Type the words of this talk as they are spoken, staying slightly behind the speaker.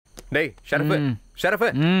டேய் ஷரஃப்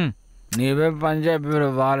நீ போய் பஞ்சாபி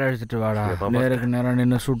வாழை எடுத்துட்டு வாடா. நேருக்கு நேரம்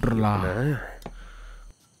நின்று சுட்டுடலாம்.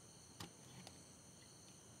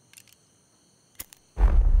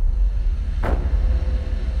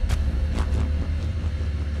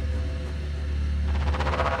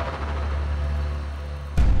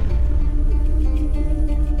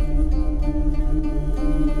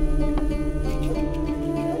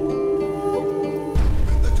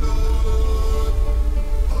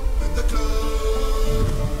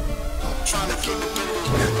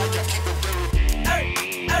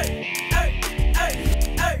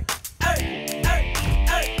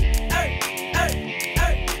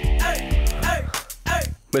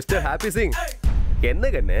 மிஸ்டர் ஹாப்பி சிங், என்ன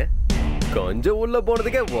கண்ணு கொஞ்சம் உள்ள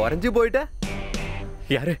போனதுக்கே உறைஞ்சு போயிட்ட?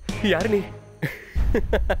 யாரு நீ?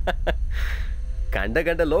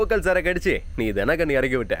 கண்ட லோக்கல் சாரை கடிச்சு நீ தானே கண்ணு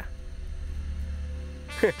இறக்கி விட்ட.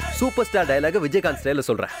 சூப்பர் ஸ்டார் டயலாக விஜயகாந்த் ஸ்டைல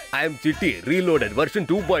சொல்றேன். ஐ அம் சிட்டி ரீலோடட் வெர்ஷன்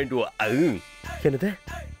 2.2. என்னது?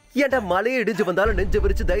 ஏன்டா மலையை இடிஞ்சு வந்தாலும் நெஞ்ச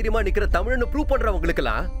விரிச்சு தைரியமா நிக்கிற தமிழ்னு ப்ரூவ்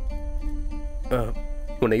பண்றவங்களுக்கெல்லாம்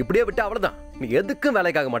உன்னை இப்படியே விட்டு அவ்வளவுதான். நீ எதுக்கும்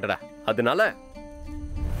வேலைக்காக மாட்டடா. அதனால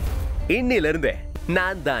இன்னில இருந்தே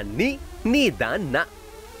நான் தான் நீ தான் நான்.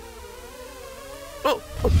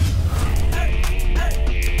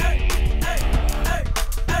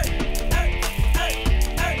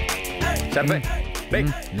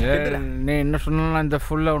 நீ என்ன சொன்னாலும் இந்த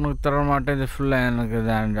ஃபுல்ல உனக்கு தர மாட்டேன். இந்த ஃபுல்ல எனக்கு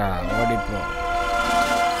தான்டா. ஓடிப்போ.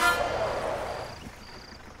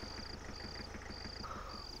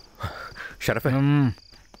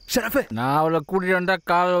 ஷரஃப், நான் அவளை கூட்டிட்டு வந்தா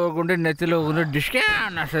காலை கொண்டு நெத்தில கொண்டு டிஷ்கே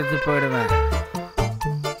நான் செத்து போயிடுவேன்.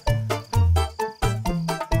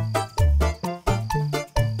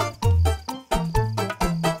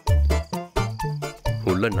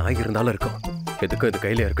 உள்ள நாய் இருந்தாலும் இருக்கும். எதுக்கும் இது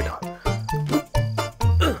கையில இருக்கட்டும்.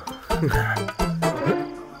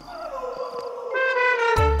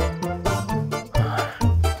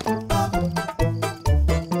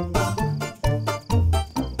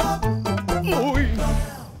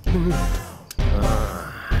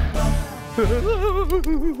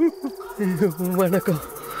 வணக்கம்.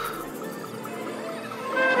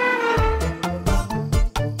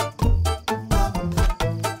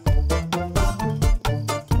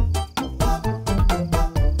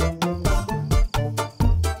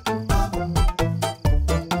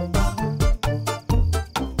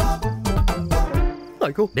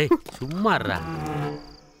 ஐயோ டேய் சும்மா இருடா.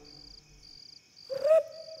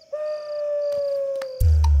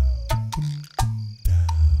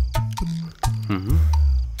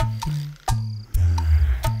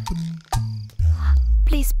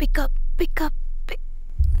 Please pick up.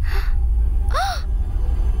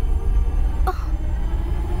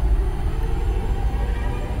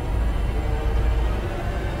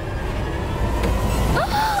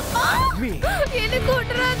 என்ன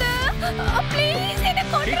கொட்றாத? ப்ளீஸ் என்ன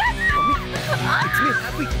கொட்றாத? It's me,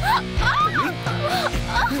 happy.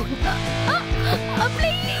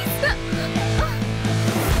 Please.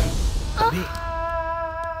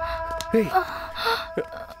 Hey.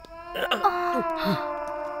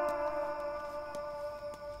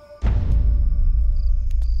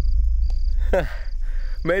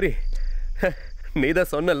 மேரி, நீதான்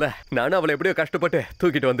சொன்னல நானும் அவளை எப்படியோ கஷ்டப்பட்டு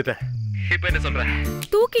தூக்கிட்டு வந்துட்டேன். இப்ப என்ன சொல்ற?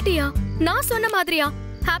 தூக்கிட்டியா? நான் சொன்ன மாதிரியா?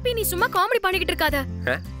 ஹாப்பி நீ சும்மா காமெடி பண்ணிக்கிட்டு இருக்காத.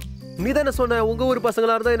 நீ தானே சொன்ன உங்க ஊர்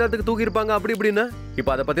பசங்களா இருந்தா என்னத்துக்கு தூக்கி இருப்பாங்க அப்படி இப்படின்னு.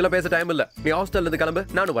 இப்ப அத பத்திலாம் பேச டைம் இல்ல. நீ ஹாஸ்டல்ல இருந்து கிளம்பு,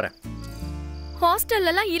 நானும் வரேன்.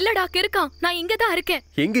 ஹாஸ்டல்ல எல்லாம் இல்லடா இருக்கான். நான் இங்க தான் இருக்கேன்.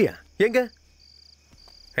 எங்கயா? எங்க?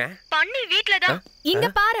 பண்ணி வீட்ல தான். இங்க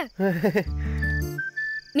பாரு.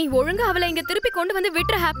 நீ ஒழுங்கா அவளை இங்க திருப்பி கொண்டு வந்து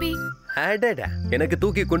விட்டுற ஹாப்பி. அடடா, எனக்கு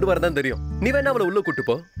தூக்கி கொண்டு வரதான் தெரியும். நீ வேணா அவளை உள்ள கூட்டு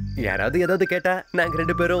போ. யாராவது ஏதாவது கேட்டா நாங்க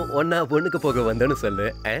ரெண்டு பேரும் ஒன்னா பொண்ணுக்கு போக வந்தோன்னு சொல்லு.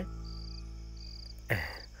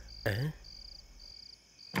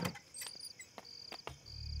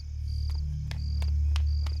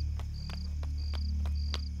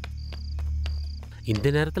 இந்த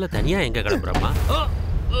நேரத்துல தனியா எங்க கிளம்புறமா?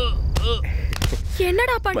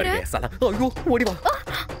 என்னடா பண்ற? ஐயோ ஓடி வா.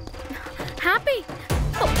 ஹாப்பி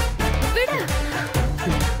விடு.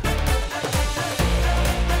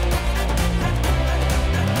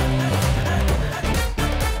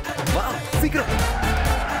 வா சீக்கிரம்.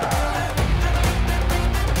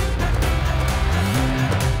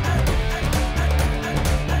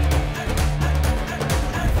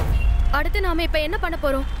 அடுத்து நாம இப்ப என்ன பண்ண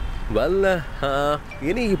போறோம்?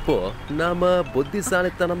 இனி இப்போ நாம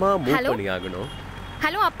புத்திசாலித்தனமா மூவ் பண்ணி ஆகணும்.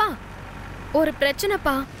 ஹலோ அப்பா, ஒரு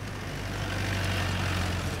பிரச்சனைப்பா.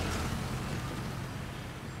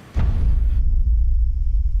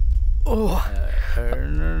 ஓ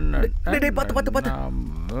டேய் பாத்து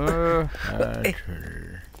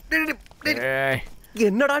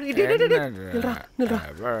என்னடா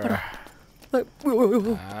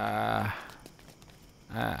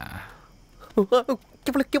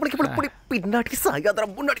பின்னாடி சாயாதரா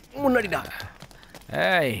முன்னாடி முன்னாடிடா.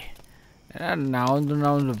 ஏய்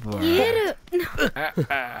நவுந்து போ.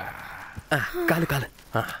 காலு காலு.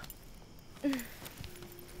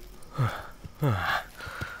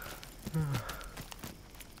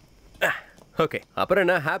 ஓகே, அப்புறம்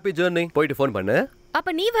என்ன? Happy journey. போயிட்டு ஃபோன் பண்ணு. அப்ப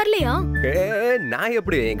நீ வரலையா? நான்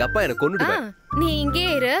எப்படி? எங்க அப்பா என்ன கொன்னுடுவாரு. நீ இங்கே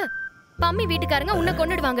இரு. பம்மி வீட்டுக்காரங்க உன்னை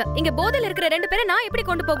கொன்னுடுவாங்க. இங்க போதையில இருக்கிற 2 பேரை நான் எப்படி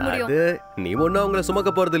கொண்டு போக முடியும்? அது நீ ஒண்ணு அவங்கள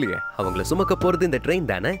சுமக்க போறது இல்லையே. அவங்கள சுமக்க போறது இந்த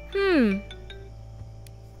ட்ரெயின் தானே.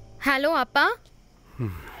 ஹலோ அப்பா.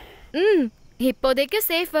 இப்போதைக்கு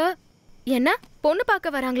சேஃப். என்ன பொண்ணு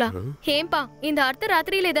பார்க்க வராங்களா? ஏம்பா இந்த அர்த்த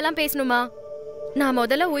ராத்திரியில இதெல்லாம் பேசணுமா? நான்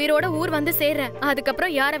முதல்ல உயிரோட ஊர் வந்து சேர்றேன்.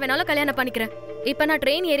 அதுக்கப்புறம் யார வேணாலும் கல்யாணம் பண்ணிக்கிறேன். இப்ப நான்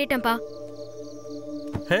ட்ரெயின் ஏறிட்டேன்ப்பா.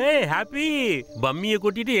 ஹே ஹாப்பி, பம்மியை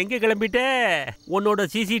கூட்டிட்டு எங்க கிளம்பிட்ட? உன்னோட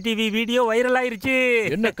சிசிடிவி வீடியோ வைரல் ஆயிருச்சு.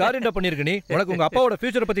 என்ன காரியண்டா பண்ணிருக்க நீ? உனக்கு உங்க அப்பாவோட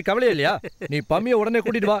ஃபியூச்சரை பத்தி கவலையே இல்லையா? நீ பம்மியை உடனே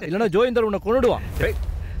கூட்டிட்டு வா, இல்லனா ஜோகிந்தர் உன்னை கொன்னுடுவான்.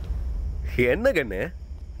 என்ன கண்ணு,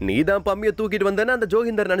 நீ தான் பம்மியை தூக்கிட்டு வந்தேன்னு அந்த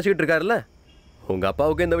ஜோகிந்தர் நினைச்சிட்டு இருக்காருல்ல. உங்க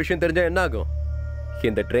அப்பாவுக்கு இந்த விஷயம் தெரிஞ்சா என்ன ஆகும்?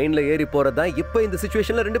 இந்த ட்ரெயின்ல ஏறி போறதா இப்ப இந்த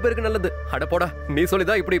சிச்சுவேஷன்ல 2 பேருக்கு நல்லது. அட போடா, நீ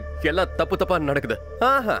சொல்லிதான் இப்படி எல்லாம் தப்பு தப்பா நடக்குது.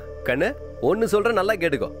 ஆஹா கண்ணு, ஒன்னு சொல்ற நல்லா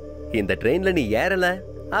கேட்டுக்கோ. இந்த ட்ரெயின்ல நீ ஏறல,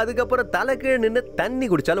 அதுக்கப்புறம் தலை கீழே நின்று தண்ணி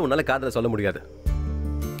குடிச்சாலும் உன்னால காதுல சொல்ல முடியாது.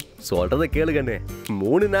 சொல்றத கேளு கண்ணு.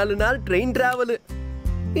 3-4 நாள் ட்ரெயின் டிராவல்.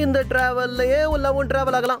 இந்த டிராவல்லயே லவ்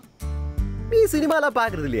டிராவல் ஆகலாம். நீ சினிமாலாம்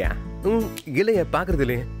பாக்குறது இல்லையா? இல்லையா, பாக்குறது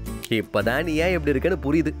இல்லையா? இப்பதான் நீ ஏன் எப்படி இருக்குன்னு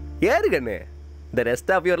புரியுது. ஏறு கண்ணு. The rest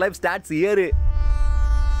of your life starts here.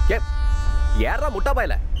 ஏறா முட்டா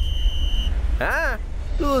பாயில.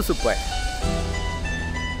 லூசு பாய்.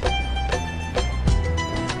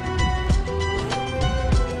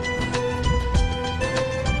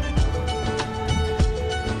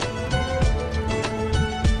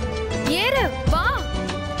 ஏறு வா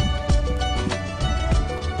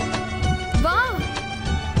வா.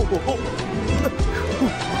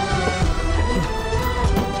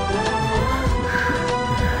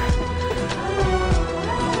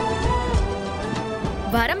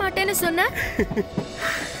 வரமாட்டேன்னு சொன்ன.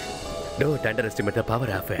 Don't underestimate the power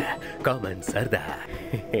of common Sardar.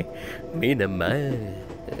 Meenamma.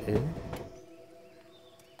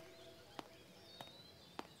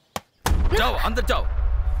 जाओ अंदर जाओ.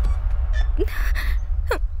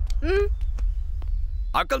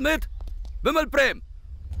 अकलमीत, विमल प्रेम.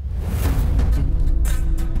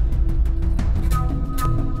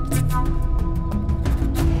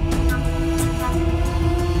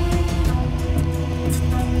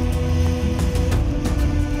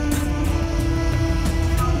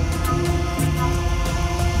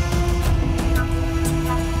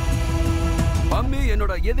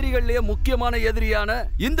 என்னோட எதிரிகள்லயே முக்கியமான எதிரியான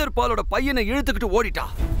இந்தர்பாலோட பையனை இழுத்துக்கிட்டு ஓடிட்டா.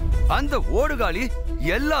 அந்த ஓடுகாலி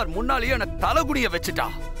எல்லார் முன்னாலேயே என்ன தலைகுடிய வச்சுட்டா.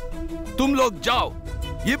 तुम लोग जाओ.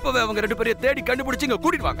 இப்பவே அவங்க 2 பேரையும் தேடி கண்டுபிடிச்சு இங்க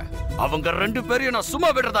கூட்டிட்டு வாங்க. அவங்க 2 பேரையும் நான்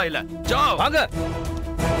சும்மா விடுறதா இல்ல. जाओ வாங்க.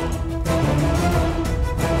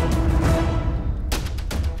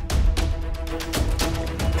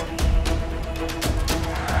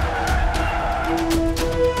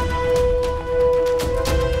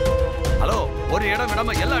 ஒரு இடம்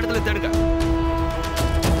விடாம எல்லா இடத்துலயும் தேடுங்க.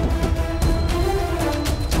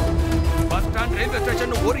 பஸ் ஸ்டாண்ட், ரயில்வே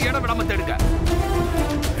ஸ்டேஷன், ஒரு இடம் விடாம தேடுங்க.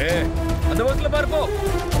 அந்த பஸ்ல பாரு போ.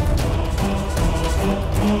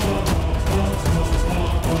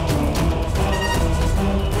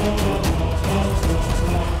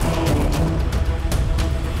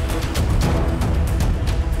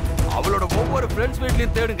 அவளோட ஒவ்வொரு ஃப்ரெண்ட்ஸ்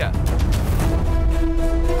வீட்லயும் தேடுங்க.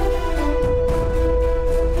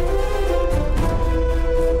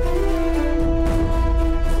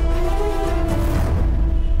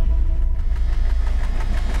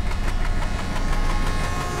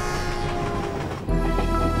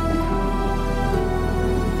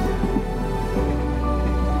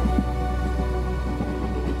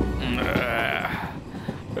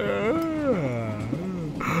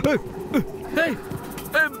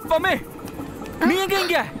 பமே, நீ எங்க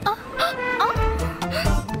இங்க?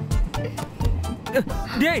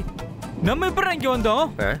 டேய், நம்ம எப்பறம் இங்க வந்தோம்?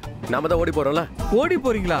 நாம தான் ஓடி போறோம்ல. ஓடி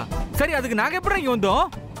போறீங்களா? சரி, அதுக்கு நாங்க எப்பறம் இங்க வந்தோம்?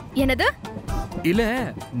 என்னது? இல்ல,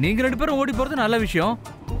 நீங்க 2 பேரும் ஓடி போறது நல்ல விஷயம்.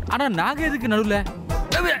 ஆனா நாங்க எதுக்கு நடுவுல?